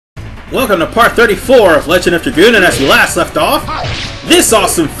Welcome to part 34 of Legend of Dragoon, and as we last left off, this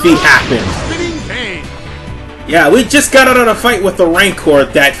awesome feat happened. Yeah, we just got out of a fight with the Rancor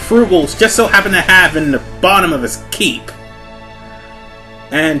that Frugals just so happened to have in the bottom of his keep.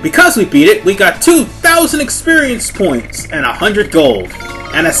 And because we beat it, we got 2,000 experience points and 100 gold.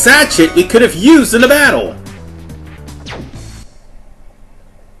 And a sachet we could have used in the battle.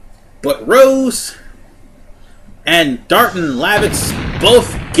 But Rose and Darton Lavitz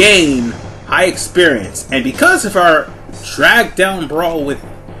both gain high experience, and because of our drag down brawl with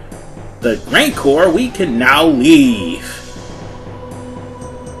the Rancor, we can now leave.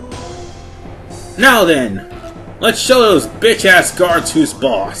 Now then, let's show those bitch ass guards who's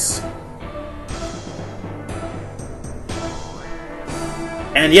boss.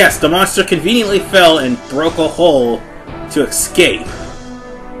 And yes, the monster conveniently fell and broke a hole to escape,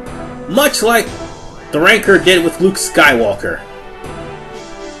 much like the Rancor did with Luke Skywalker.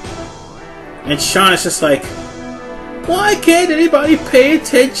 And Sean is just like, why can't anybody pay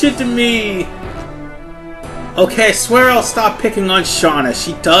attention to me? Okay, I swear I'll stop picking on Shauna.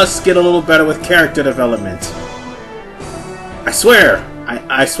 She does get a little better with character development. I swear.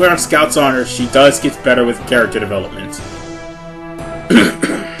 I swear on Scout's honor, she does get better with character development.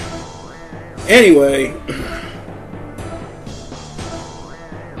 Anyway.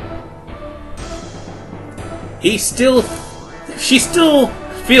 She still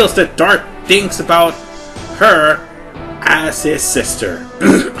feels that Dart thinks about her as his sister,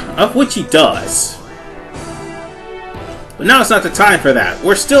 of which he does. But now it's not the time for that.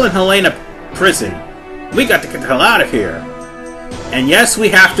 We're still in Helena prison. We got to get the hell out of here. And yes, we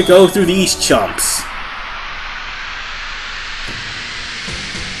have to go through these chumps.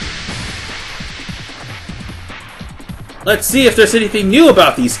 Let's see if there's anything new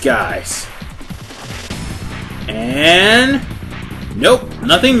about these guys. And nope,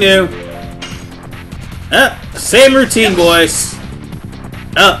 nothing new. Same routine, boys.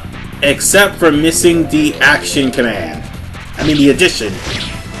 Except for missing the action command. I mean the addition.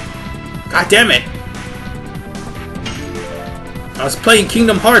 God damn it. I was playing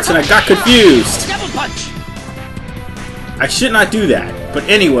Kingdom Hearts and I got confused. Double punch. I should not do that. But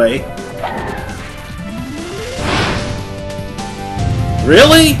anyway.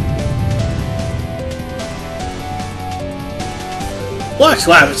 Really? Watch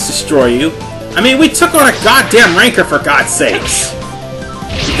Lavitz destroy you. I mean, we took on a goddamn Rancor for God's sakes.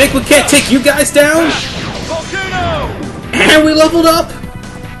 You think we can't take you guys down? And we leveled up?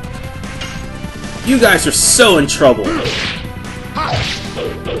 You guys are so in trouble.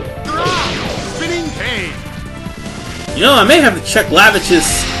 You know, I may have to check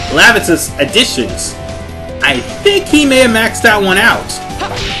Lavitz's additions. I think he may have maxed that one out.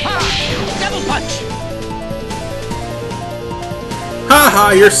 Double punch.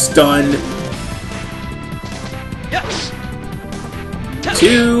 Haha, you're stunned.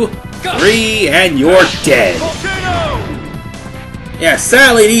 2, 3, and you're dead. Yeah,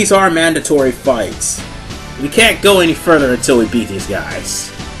 sadly these are mandatory fights. We can't go any further until we beat these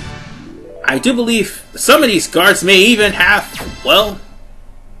guys. I do believe some of these guards may even have, well,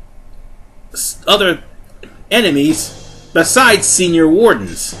 other enemies besides senior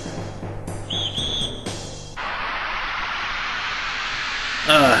wardens.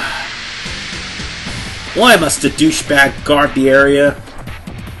 Why must the douchebag guard the area?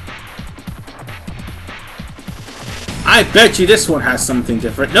 I bet you this one has something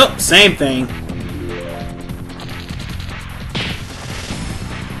different. Nope, same thing.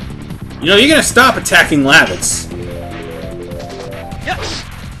 You know, you're gonna stop attacking Lavitz.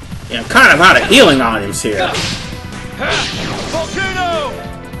 Yeah, I'm kind of out of healing items here.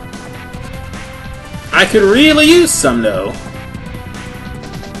 I could really use some, though.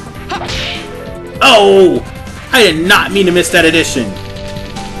 Oh! I did not mean to miss that addition.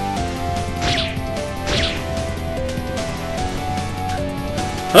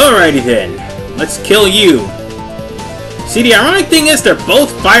 Alrighty then. Let's kill you. See, the ironic thing is they're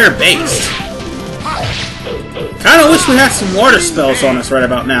both fire-based. Kinda wish we had some water spells on us right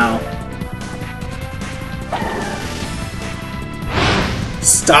about now.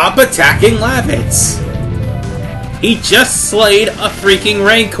 Stop attacking Lavitz. He just slayed a freaking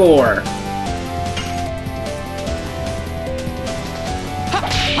Rancor.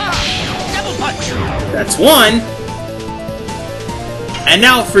 That's one. And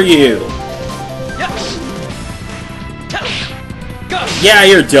now for you. Yeah,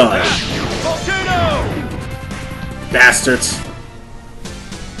 you're done. Bastards.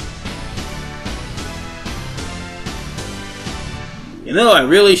 You know, I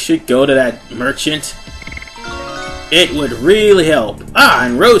really should go to that merchant. It would really help. Ah,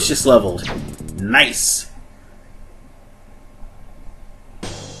 and Rose just leveled. Nice.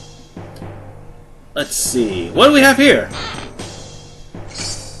 Let's see. What do we have here?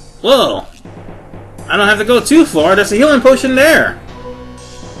 Whoa. I don't have to go too far. There's a healing potion there.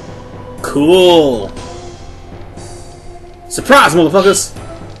 Cool. Surprise, motherfuckers.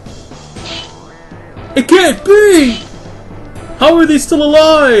 It can't be! How are they still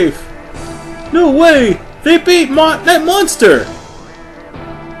alive? No way! They beat that monster!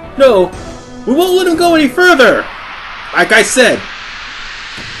 No, we won't let him go any further! Like I said,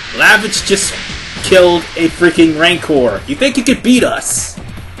 Lavage just killed a freaking Rancor. You think you could beat us?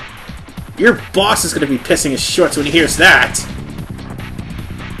 Your boss is gonna be pissing his shorts when he hears that.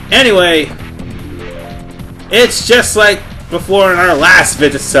 Anyway, it's just like before in our last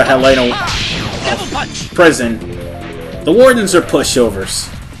visit to Helena prison. The Wardens are pushovers.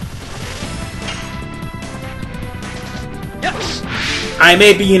 I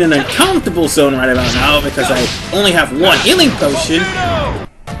may be in an uncomfortable zone right about now because I only have one healing potion,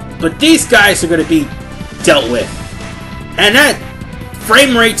 but these guys are going to be dealt with. And that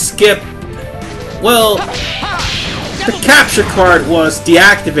frame rate skip, well, the capture card was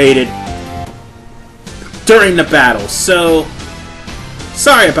deactivated during the battle, so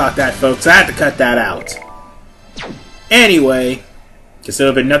sorry about that, folks. I had to cut that out. Anyway, because it would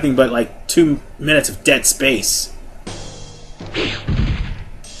have been nothing but like 2 minutes of dead space.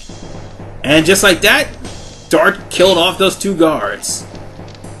 And just like that, Dart killed off those 2 guards.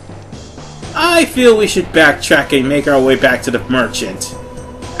 I feel we should backtrack and make our way back to the merchant.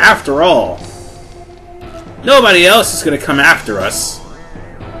 After all, nobody else is going to come after us.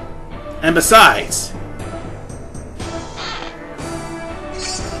 And besides...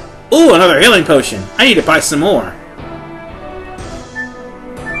 Ooh, another healing potion. I need to buy some more.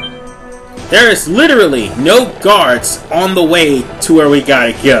 There is literally no guards on the way to where we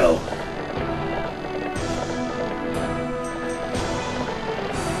gotta go.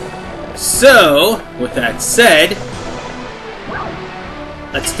 So, with that said,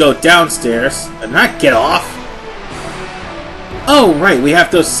 let's go downstairs and not get off. Oh, right, we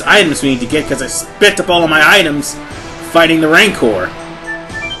have those items we need to get because I spent up all of my items fighting the Rancor.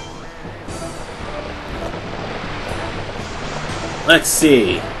 Let's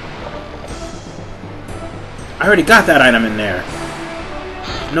see. I already got that item in there.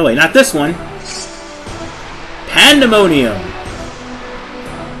 No, wait, not this one. Pandemonium.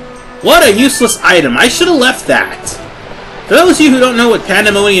 What a useless item. I should have left that. For those of you who don't know what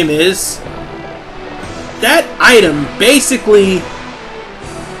Pandemonium is, that item basically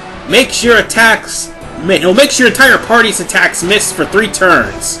makes your attacks... It'll make your entire party's attacks miss for 3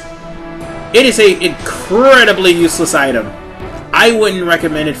 turns. It is an incredibly useless item. I wouldn't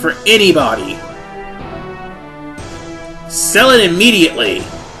recommend it for anybody. Sell it immediately.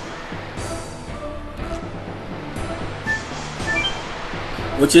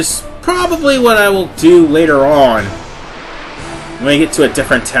 Which is probably what I will do later on when I get to a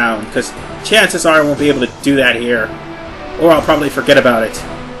different town, because chances are I won't be able to do that here. Or I'll probably forget about it.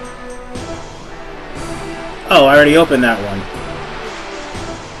 Oh, I already opened that one.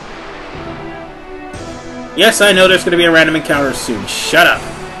 Yes, I know there's going to be a random encounter soon. Shut up.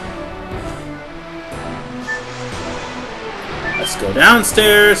 Let's go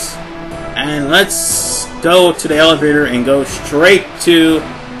downstairs, and let's go to the elevator and go straight to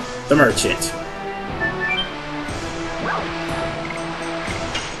the merchant.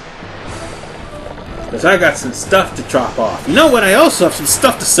 Because I got some stuff to drop off. You know what? I also have some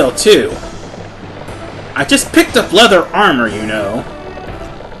stuff to sell too. I just picked up leather armor, you know.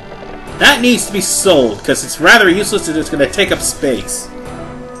 That needs to be sold, because it's rather useless and it's going to take up space.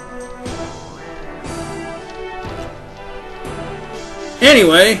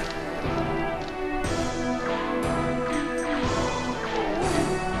 Anyway...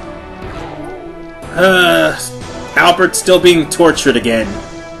 Albert's still being tortured again.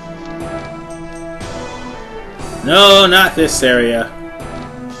 No, not this area.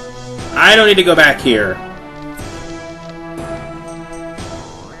 I don't need to go back here.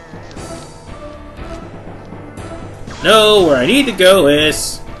 No, where I need to go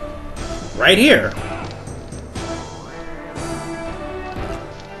is right here.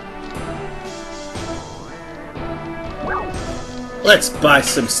 Let's buy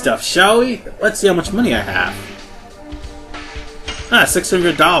some stuff, shall we? Let's see how much money I have. Ah,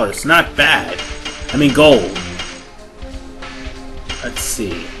 $600. Not bad. I mean, gold. Let's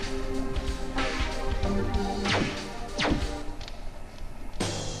see.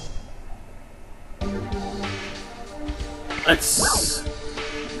 Let's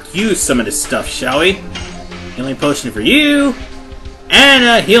use some of this stuff, shall we? Healing potion for you. And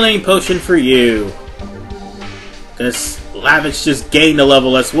a healing potion for you. Because Lavish just gained a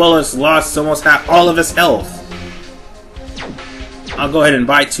level as well as lost almost half all of his health. I'll go ahead and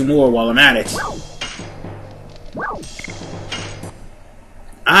buy 2 more while I'm at it.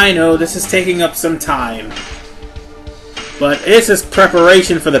 I know this is taking up some time, but this is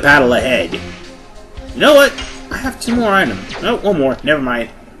preparation for the battle ahead. You know what? I have 2 more items. No, 1 more. Never mind.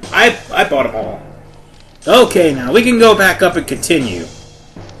 I bought them all. Okay, now we can go back up and continue.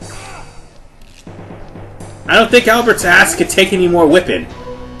 I don't think Albert's ass could take any more whipping.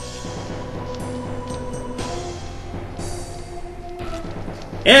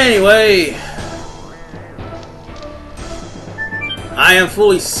 Anyway, I am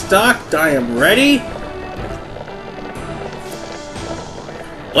fully stocked. I am ready.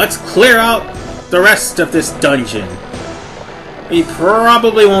 Let's clear out the rest of this dungeon. We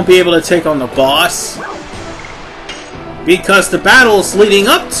probably won't be able to take on the boss, because the battles leading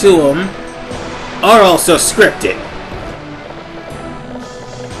up to him are also scripted.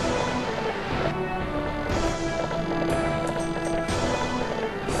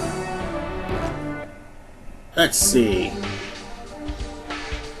 Let's see.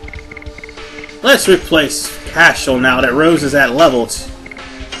 Let's replace Cashel now that Rose is at level.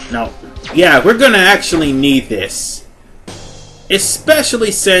 No. Yeah, we're gonna actually need this.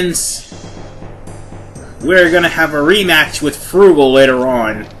 Especially since we're gonna have a rematch with Frugal later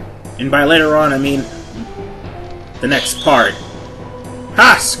on. And by later on, I mean the next part.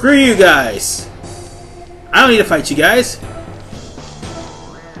 Ha! Screw you guys! I don't need to fight you guys.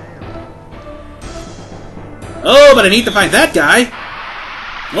 Oh, but I need to fight that guy!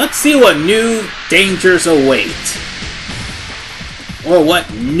 Let's see what new dangers await. Or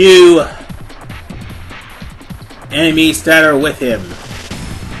what new enemies that are with him.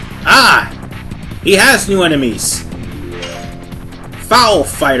 Ah! He has new enemies. Foul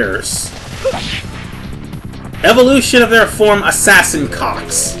Fighters. Evolution of their form, Assassin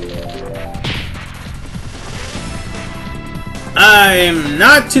Cocks. I'm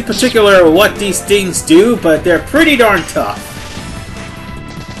not too particular what these things do, but they're pretty darn tough.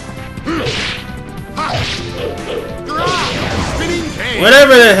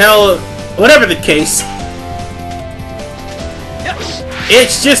 Whatever the case,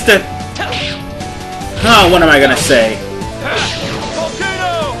 it's just a... Oh, what am I gonna say?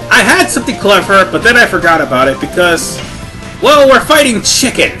 I had something clever, but then I forgot about it because, well, we're fighting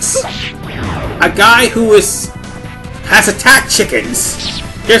chickens. A guy who has attacked chickens.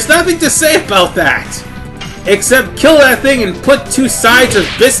 There's nothing to say about that, except kill that thing and put 2 sides of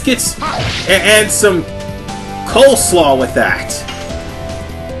biscuits and some coleslaw with that.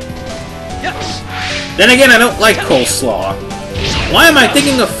 Then again, I don't like coleslaw. Why am I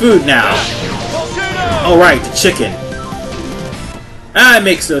thinking of food now? Oh right, the chicken. Ah, it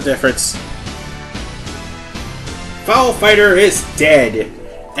makes no difference. Foul Fighter is dead.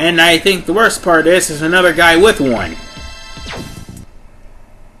 And I think the worst part is there's another guy with one.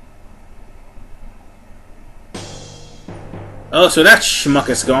 Oh, so that schmuck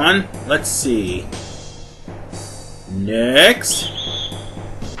is gone. Let's see. Next.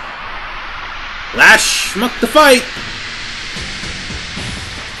 Last schmuck to fight.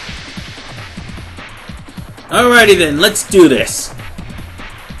 Alrighty then, let's do this.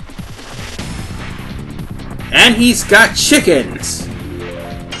 And he's got chickens.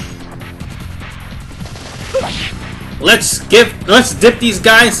 Let's dip these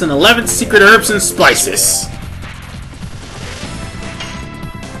guys in 11 secret herbs and spices.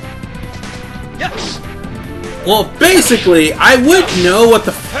 Well, basically, I wouldn't know what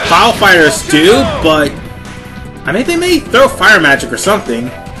the Foul Fighters do, but I mean, they may throw fire magic or something.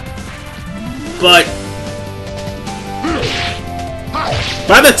 But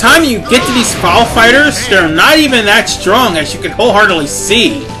by the time you get to these Foul Fighters, they're not even that strong, as you can wholeheartedly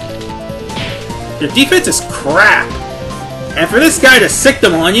see. Their defense is crap. And for this guy to sick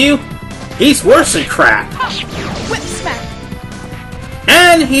them on you, he's worse than crap. Whip smack.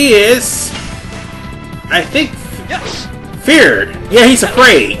 And he is, I think, feared. Yeah, he's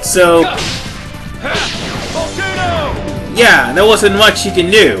afraid, so... Yeah, there wasn't much you can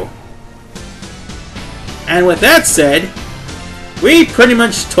do. And with that said, we pretty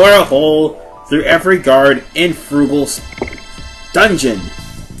much tore a hole through every guard in Frugal's dungeon.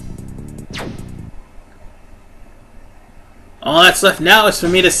 All that's left now is for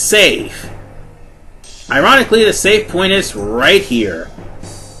me to save. Ironically, the save point is right here.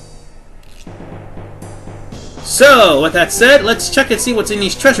 So, with that said, let's check and see what's in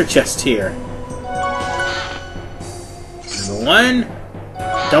these treasure chests here. Number 1.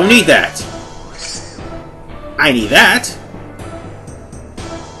 Don't need that. I need that.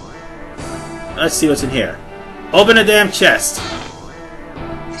 let's see what's in here. Open a damn chest.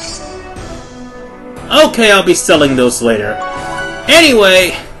 Okay, I'll be selling those later.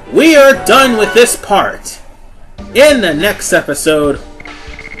 Anyway, we are done with this part. In the next episode,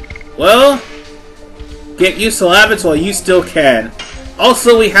 well, get used to habits while you still can.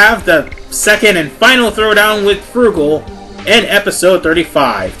 Also, we have the second and final throwdown with Frugal in episode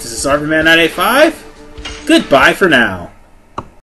 35. This is RVman985. Goodbye for now.